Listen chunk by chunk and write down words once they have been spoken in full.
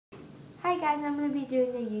Hi guys, I'm going to be doing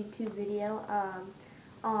a YouTube video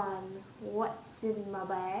on what's in my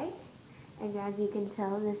bag. And as you can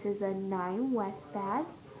tell, this is a 9 West bag,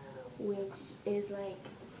 which is like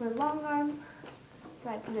for long arms.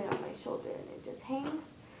 So I put it on my shoulder and it just hangs.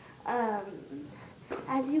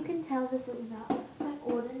 As you can tell, this is not my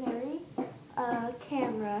ordinary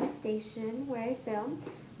camera station where I film.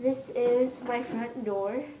 This is my front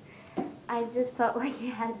door. I just felt like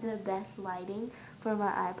it had the best lighting for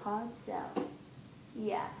my iPod, so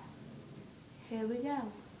yeah, here we go.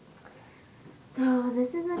 So this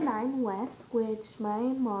is a 9 West, which my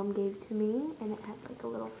mom gave to me, and it has like a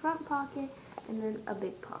little front pocket and then a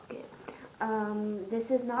big pocket.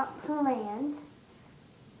 This is not planned.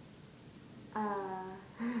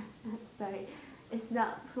 Sorry, it's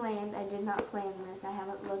not planned. I did not plan this. I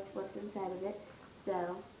haven't looked what's inside of it,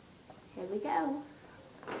 so here we go.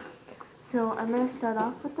 So I'm going to start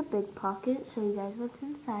off with the big pocket, show you guys what's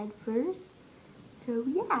inside first. So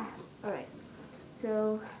yeah, alright.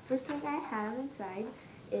 So first thing I have inside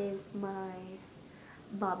is my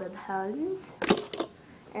bobby pins.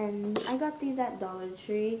 And I got these at Dollar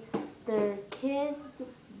Tree. They're kids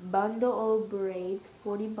bundle of braids,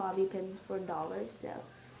 40 bobby pins for $1. So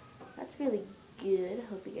that's really good.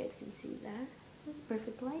 Hope you guys can see that. That's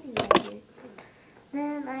perfect lighting right here.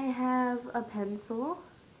 Then I have a pencil.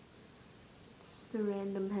 A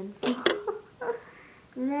random pencil.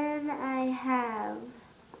 Then I have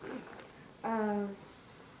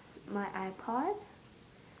my iPod,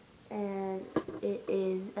 and it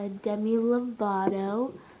is a Demi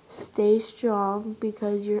Lovato Stay Strong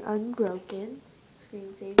Because You're Unbroken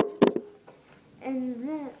screensaver. And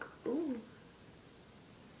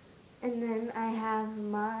then I have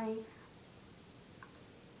my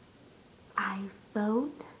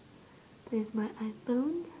iPhone. There's my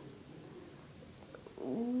iPhone.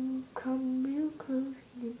 Ooh, come real close,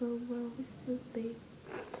 you know it's so big.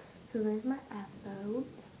 So there's my iPhone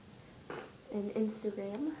and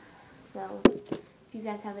Instagram. So if you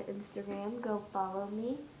guys have an Instagram, go follow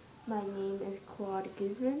me. My name is Claude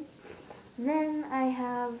Guzman. Then I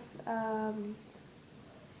have a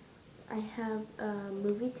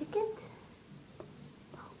movie ticket.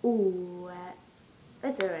 Ooh,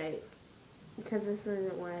 that's alright, because this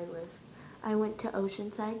isn't where I live. I went to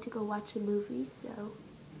Oceanside to go watch a movie, so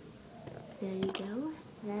there you go.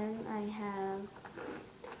 Then I have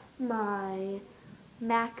my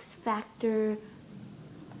Max Factor,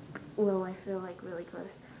 whoa, I feel like really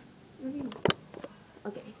close.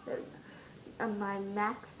 Okay, there we go. My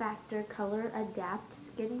Max Factor Color Adapt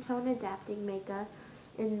Skin Tone Adapting Makeup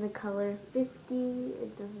in the color 50.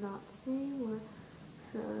 It does not say what,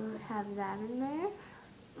 so have that in there,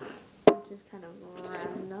 which is kind of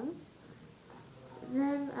random.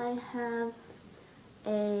 Then I have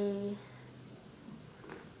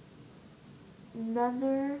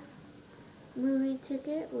another movie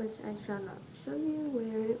ticket, which I shall not show you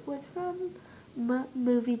where it was from.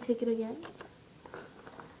 Movie ticket again.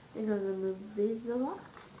 I'm going to remove these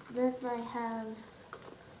deluxe. Then I have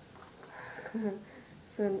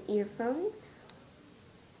some earphones.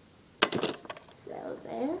 So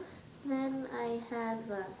there. Then I have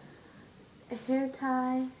a hair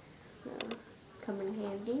tie. So come in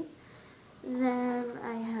handy. Then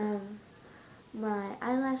I have my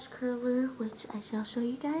eyelash curler, which I shall show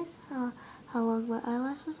you guys how long my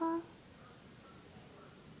eyelashes are.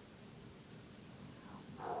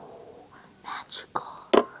 Oh, magical.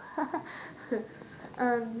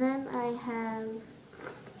 Then I have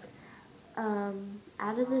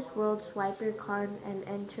Out of This World Swipe Your Card and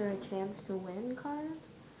Enter a Chance to Win card.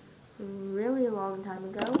 Really long time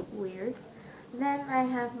ago. Weird. Then I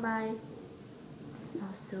have my, it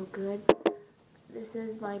smells so good. This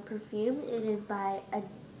is my perfume. It is by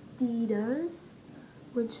Adidas,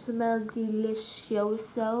 which smells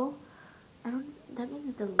delicioso. That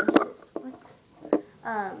means delicious. What?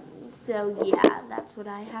 So yeah, that's what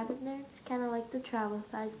I have in there. It's kind of like the travel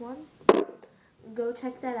size one. Go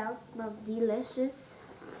check that out. It smells delicious.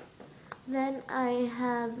 Then I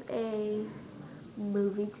have a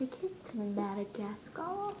movie ticket to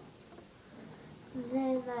Madagascar.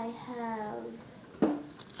 Then I have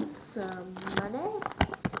some money.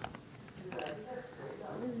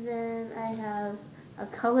 Then I have a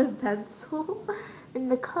colored pencil in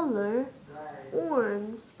the color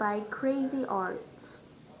Orange by Crazy Art.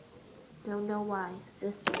 Don't know why,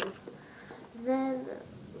 sisters. Then,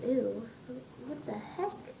 ew, what the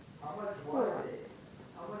heck?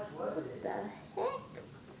 What the heck?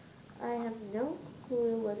 I have no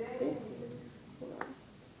clue what this is.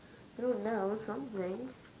 I don't know, something.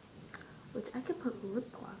 Which I could put lip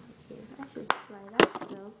gloss in here. I should try that,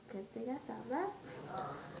 though. Good thing I found that.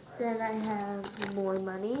 Then I have more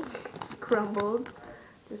money, crumbled,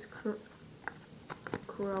 just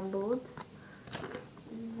crumbled.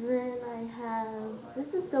 Then I have,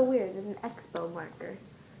 this is so weird, an expo marker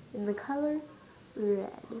in the color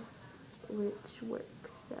red, which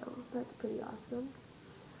works, so that's pretty awesome.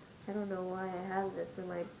 I don't know why I have this in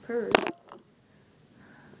my purse.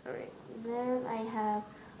 Alright, then I have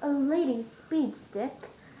a lady speed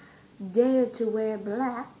stick, dare to wear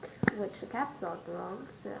black, which the cap's on wrong,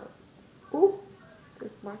 so, ooh,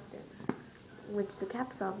 just marked it, which the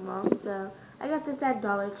cap's on wrong, so I got this at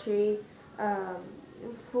Dollar Tree,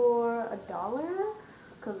 for $1,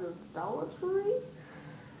 because it's Dollar Tree,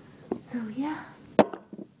 so yeah.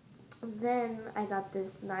 Then I got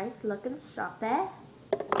this nice looking stopper,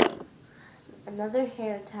 another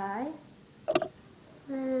hair tie.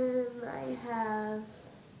 Then I have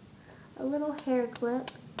a little hair clip,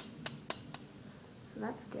 so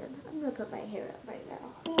that's good. I'm gonna put my hair up right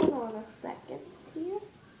now. Hold on a second here.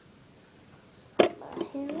 Just put my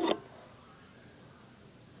hair up.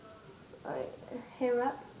 Alright, hair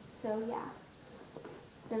up. So yeah.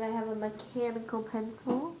 Then I have a mechanical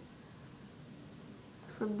pencil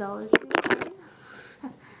from Dollar Tree.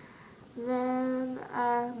 Then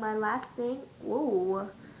my last thing, whoa,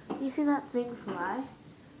 you see that thing fly?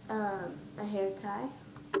 A hair tie.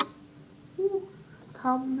 Ooh.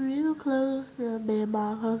 Come real close and be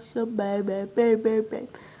my husband, baby, baby, baby.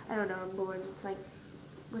 I don't know, I'm bored. It's like,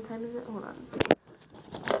 what time is it? Hold on.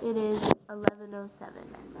 It is 11:07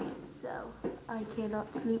 at night, so I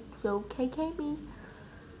cannot sleep, so KK me.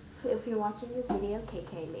 If you're watching this video,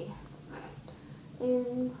 KK me.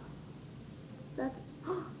 And that's,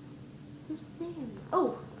 there's sand.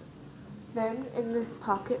 Oh! Then in this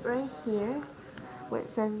pocket right here, where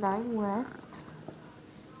it says 9 West,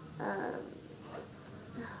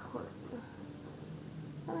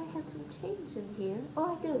 I had some change in here.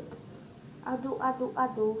 Oh, I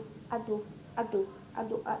do.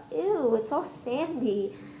 Ew, it's all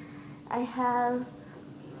sandy. I have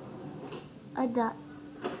a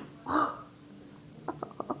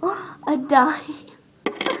a dime.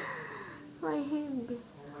 My hand.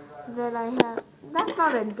 Then I have, that's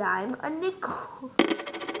not a dime, a nickel.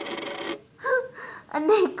 A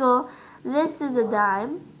nickel. This is a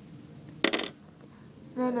dime.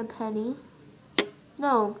 Then a penny.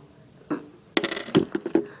 No.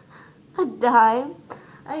 A dime.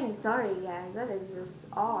 I'm sorry, guys. That is just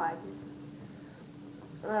odd.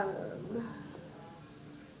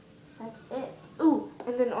 That's it. Ooh,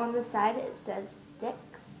 and then on the side it says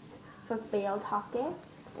sticks for failed hockey.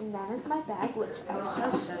 And that is my bag, which I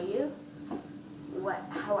shall show you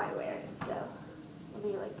how I wear it. So let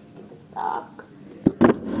me get this up.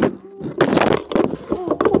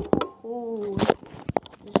 Ooh.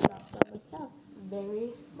 Just dropped all my stuff.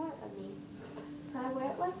 Very smart of me. So I wear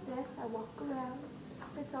it like this. I walk around.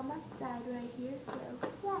 It's on my side right here. So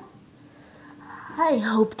yeah. I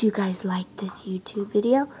hope you guys liked this YouTube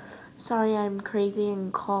video. Sorry I'm crazy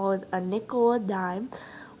and called a nickel a dime,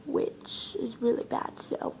 which is really bad.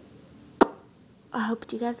 So I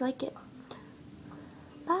hope you guys like it.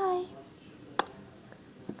 Bye.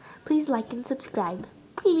 Please like and subscribe.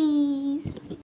 Please.